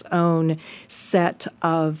has its own set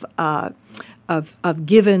of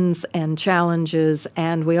givens and challenges,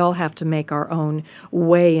 and we all have to make our own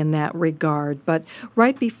way in that regard. But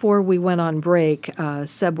right before we went on break,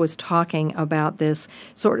 Seb was talking about this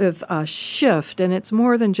sort of shift, and it's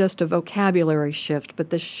more than just a vocabulary shift, but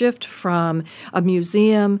the shift from a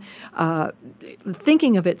museum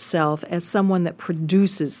thinking of itself as someone that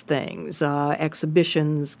produces things,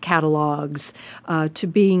 exhibitions, catalogs, to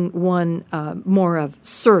being one more of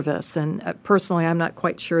service. And personally, I'm not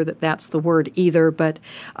quite sure that that's the word either, but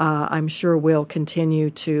I'm sure we'll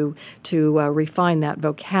continue to refine that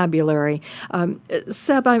vocabulary.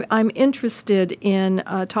 Seb, I'm interested in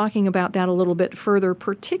talking about that a little bit further,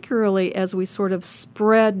 particularly as we sort of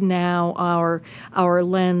spread now our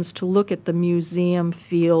lens to look at the museum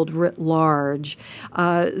field writ large.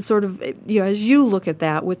 Sort of, as you look at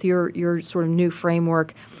that with your sort of new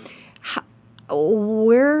framework,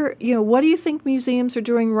 what do you think museums are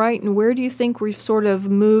doing right, and where do you think we've sort of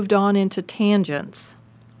moved on into tangents?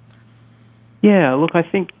 Yeah, look, I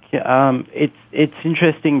think it's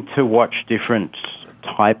interesting to watch different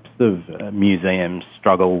types of museums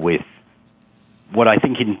struggle with what I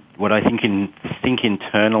think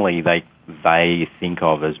internally they think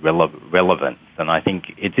of as relevance, and I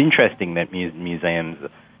think it's interesting that museums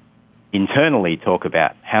internally talk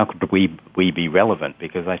about how could we be relevant,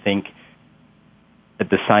 because I think at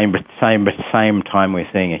the same time, we're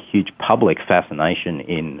seeing a huge public fascination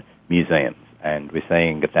in museums, and we're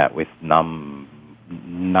seeing that with numbers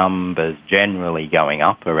generally going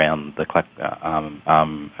up around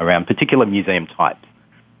around particular museum types.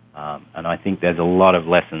 And I think there's a lot of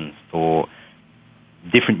lessons for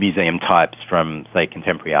different museum types from, say,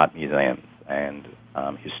 contemporary art museums and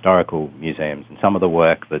historical museums, and some of the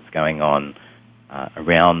work that's going on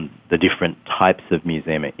around the different types of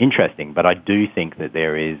museum are interesting, but I do think that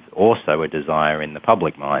there is also a desire in the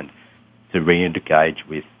public mind to re-engage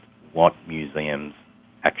with what museums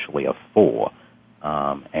actually are for.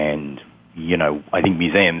 And, I think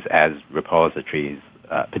museums as repositories,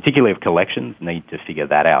 particularly of collections, need to figure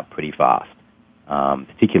that out pretty fast,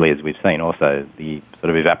 particularly as we've seen also the sort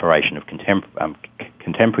of evaporation of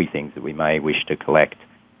contemporary things that we may wish to collect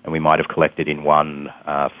and we might have collected in one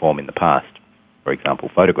form in the past. For example,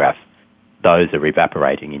 photographs, those are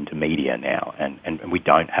evaporating into media now, and we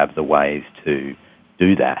don't have the ways to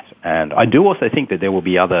do that. And I do also think that there will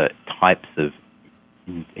be other types of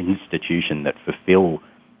institution that fulfill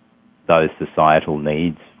those societal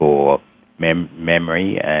needs for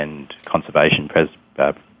memory and conservation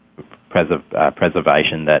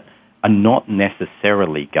preservation that are not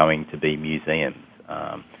necessarily going to be museums.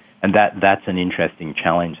 And that's an interesting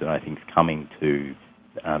challenge that I think is coming to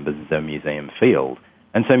the museum field.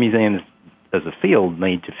 And so museums as a field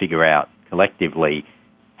need to figure out collectively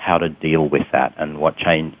how to deal with that and what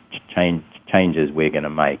changes we're going to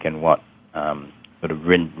make and what sort of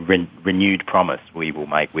renewed promise we will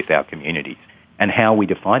make with our communities and how we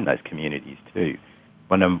define those communities too.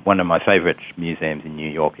 One of my favourite museums in New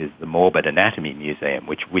York is the Morbid Anatomy Museum,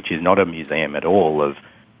 which is not a museum at all of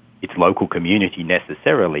its local community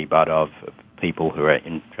necessarily, but of people who are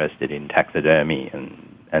interested in taxidermy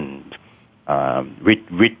and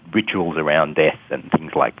rituals around death and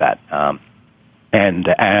things like that, and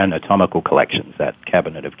anatomical collections, that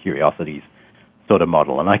Cabinet of Curiosities sort of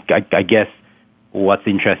model. And I guess what's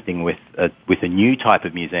interesting with a new type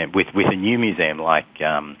of museum, with a new museum like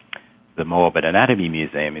the Morbid Anatomy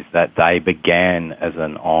Museum, is that they began as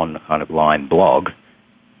an on-kind-of-line blog,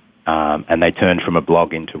 and they turned from a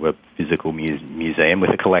blog into a physical museum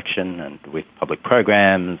with a collection and with public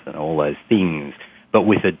programs and all those things, but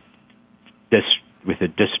with a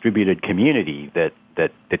distributed community that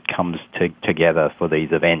comes together for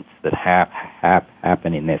these events that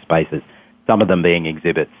happen in their spaces. Some of them being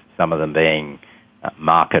exhibits, some of them being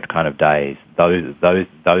market kind of days, those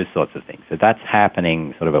sorts of things. So that's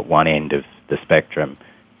happening sort of at one end of the spectrum.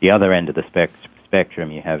 The other end of the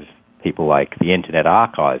spectrum, you have people like the Internet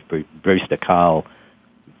Archive, Brewster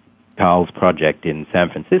Kahl's project in San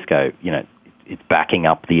Francisco. It's backing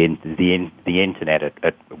up the internet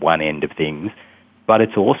at one end of things, but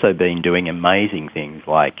it's also been doing amazing things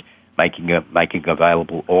like making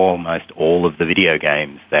available almost all of the video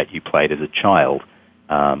games that you played as a child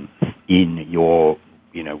in your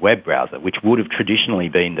web browser, which would have traditionally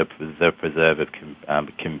been the preserve of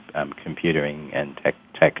computing and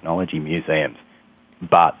technology museums.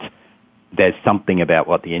 But there's something about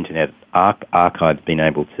what the Internet Archive's been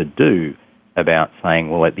able to do about saying,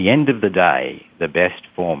 well, at the end of the day, the best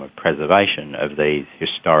form of preservation of these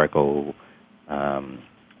historical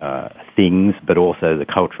things, but also the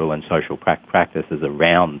cultural and social practices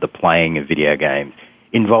around the playing of video games,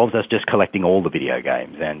 involves us just collecting all the video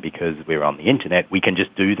games. And because we're on the Internet, we can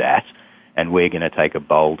just do that, and we're going to take a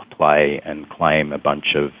bold play and claim a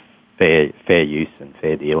bunch of fair use and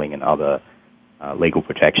fair dealing and other legal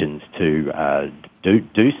protections to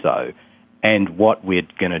do so. And what we're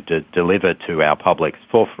going to deliver to our publics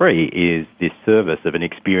for free is this service of an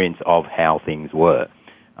experience of how things were,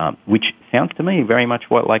 which sounds to me very much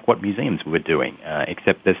like what museums were doing,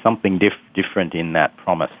 except there's something different in that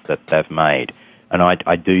promise that they've made. And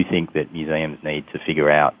I do think that museums need to figure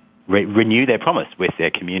out, renew their promise with their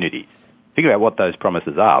communities, figure out what those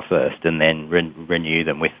promises are first, and then renew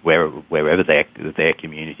them with wherever their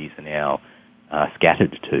communities are now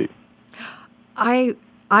scattered to.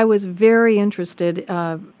 I was very interested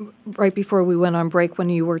right before we went on break when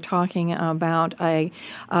you were talking about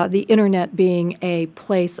the Internet being a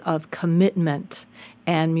place of commitment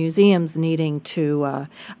and museums needing to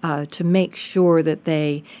make sure that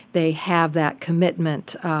they have that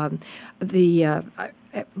commitment.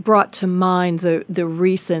 Brought to mind the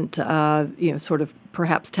recent sort of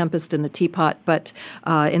perhaps tempest in the teapot, but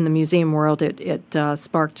in the museum world it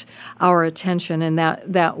sparked our attention, and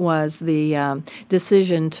that was the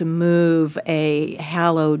decision to move a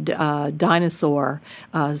hallowed dinosaur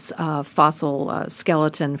fossil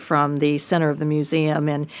skeleton from the center of the museum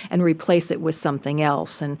and replace it with something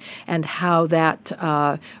else, and how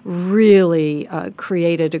that really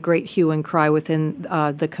created a great hue and cry within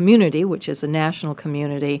the community, which is a national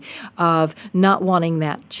community, of not wanting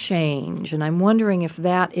that change. And I'm wondering if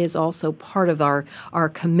that is also part of our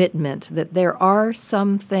commitment, that there are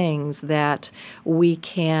some things that we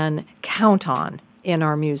can count on in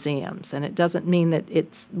our museums. And it doesn't mean that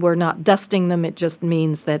we're not dusting them, it just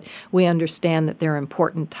means that we understand that they're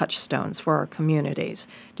important touchstones for our communities.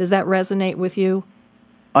 Does that resonate with you?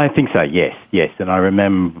 I think so, yes. And I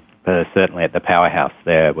remember certainly at the Powerhouse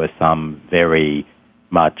there were some very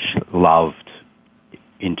much loved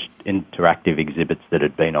interactive exhibits that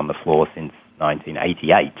had been on the floor since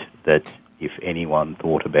 1988 that if anyone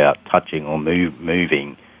thought about touching or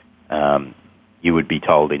moving, you would be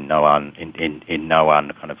told in no kind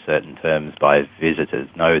of certain terms by visitors,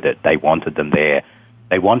 no, that they wanted them there.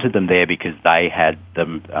 They wanted them there because they had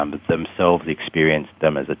themselves experienced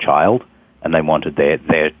them as a child, and they wanted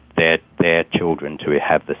their children to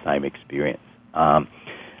have the same experience.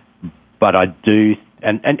 But I do,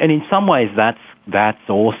 and in some ways that's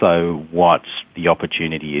also what the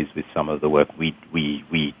opportunity is with some of the work we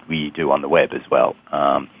do on the web as well.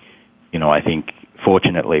 I think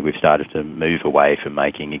fortunately we've started to move away from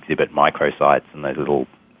making exhibit microsites and those little,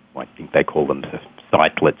 I think they call them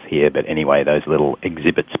sitelets here, but anyway, those little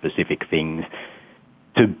exhibit-specific things,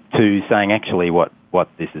 to saying actually what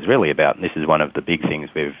this is really about, and this is one of the big things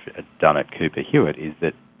we've done at Cooper-Hewitt, is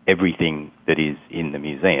that everything that is in the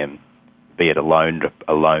museum, be it a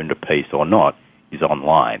loaned piece or not, is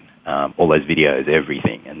online. All those videos,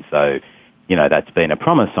 everything. And so, that's been a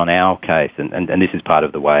promise on our case, and this is part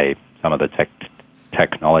of the way some of the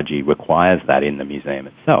technology requires that in the museum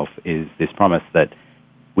itself, is this promise that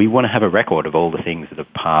we want to have a record of all the things that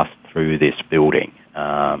have passed through this building.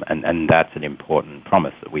 And that's an important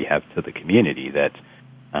promise that we have to the community, that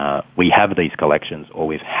we have these collections or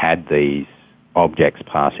we've had these objects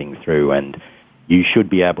passing through, and you should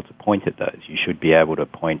be able to point at those. You should be able to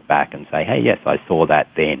point back and say, hey, yes, I saw that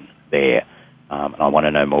then, there, and I want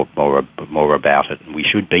to know more about it. And we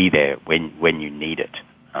should be there when you need it,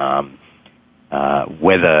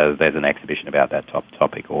 whether there's an exhibition about that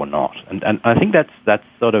topic or not. And I think that's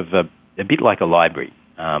sort of a bit like a library,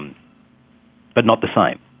 but not the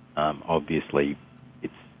same. Obviously,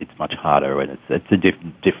 it's much harder, and it's a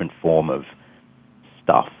different form of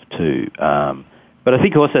stuff too. But I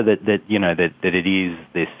think also that it is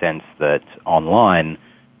this sense that online,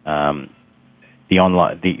 the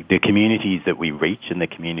communities that we reach and the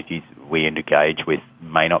communities we engage with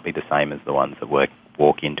may not be the same as the ones that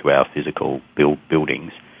walk into our physical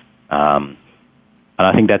buildings. And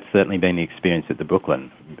I think that's certainly been the experience at the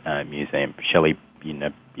Brooklyn Museum. Shelley,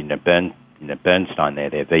 Bernstein there,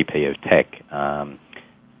 their VP of Tech,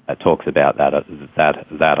 talks about that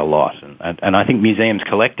a lot, and I think museums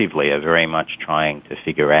collectively are very much trying to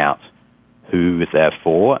figure out who they're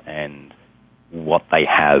for and what they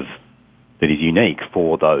have that is unique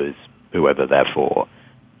for those whoever they're for.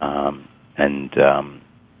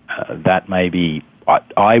 That may be,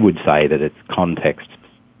 I would say that it's context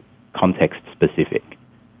specific.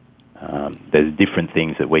 There's different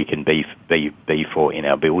things that we can be for in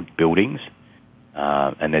our buildings,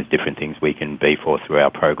 and there's different things we can be for through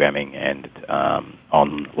our programming and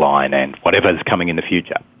online and whatever's coming in the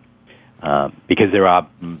future. Because there are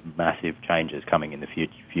massive changes coming in the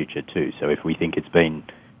future too. So if we think it's been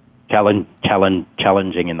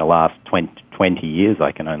challenging in the last 20 years,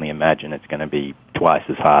 I can only imagine it's going to be twice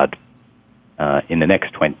as hard in the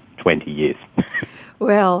next 20 years.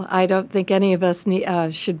 Well, I don't think any of us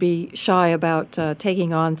should be shy about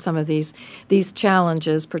taking on some of these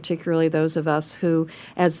challenges, particularly those of us who,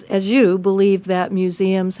 as you, believe that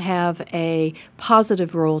museums have a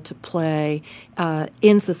positive role to play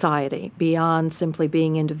in society beyond simply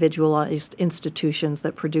being individualized institutions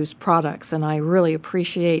that produce products. And I really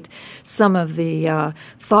appreciate some of the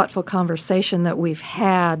thoughtful conversation that we've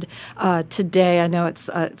had today. I know it's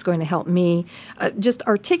going to help me just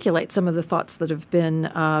articulate some of the thoughts that have been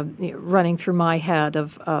running through my head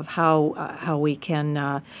of how we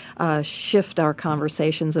can shift our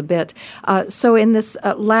conversations a bit. So in this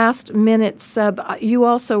last minute, Seb, you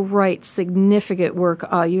also write significant work.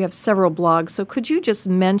 You have several blogs. So could you just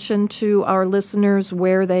mention to our listeners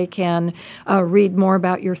where they can read more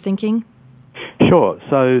about your thinking? Sure.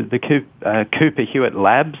 So the Cooper-Hewitt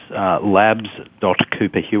Labs,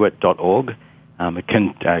 labs.cooperhewitt.org,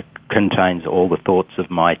 contains all the thoughts of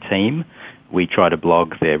my team. We try to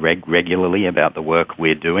blog there regularly about the work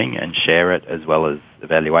we're doing and share it, as well as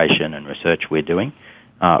evaluation and research we're doing.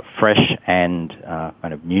 Fresh and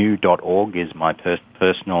kind of new.org is my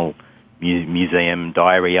personal museum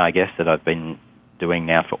diary, I guess, that I've been doing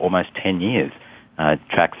now for almost 10 years.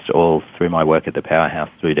 Tracks all through my work at the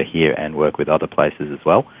Powerhouse through to here and work with other places as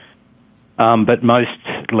well. But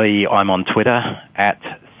mostly I'm on Twitter at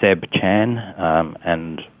Seb Chan,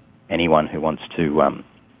 and anyone who wants to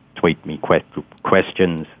tweet me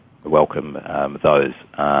questions, welcome those.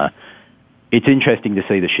 It's interesting to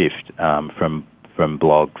see the shift from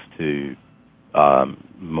blogs to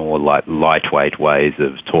more lightweight ways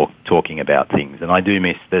of talking about things. And I do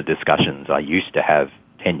miss the discussions I used to have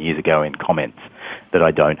 10 years ago in comments that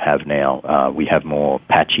I don't have now. We have more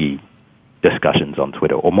patchy discussions on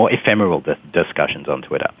Twitter, or more ephemeral discussions on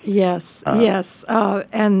Twitter. Yes, yes.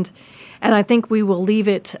 And I think we will leave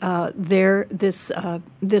it there this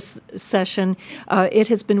session. It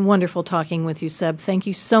has been wonderful talking with you, Seb. Thank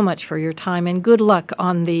you so much for your time, and good luck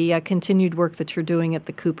on the continued work that you're doing at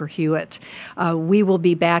the Cooper-Hewitt. We will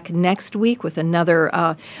be back next week with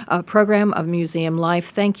another program of Museum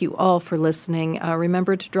Life. Thank you all for listening.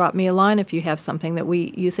 Remember to drop me a line if you have something that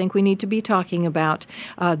you think we need to be talking about.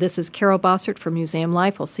 This is Carol Bossert for Museum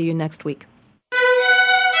Life. We'll see you next week.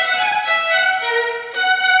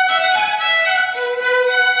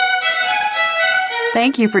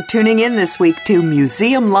 Thank you for tuning in this week to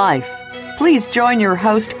Museum Life. Please join your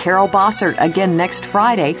host, Carol Bossert, again next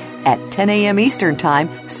Friday at 10 a.m. Eastern Time,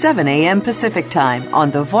 7 a.m. Pacific Time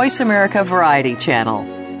on the Voice America Variety Channel.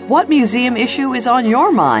 What museum issue is on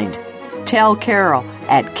your mind? Tell Carol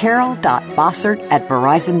at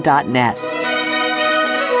carol.bossert@verizon.net.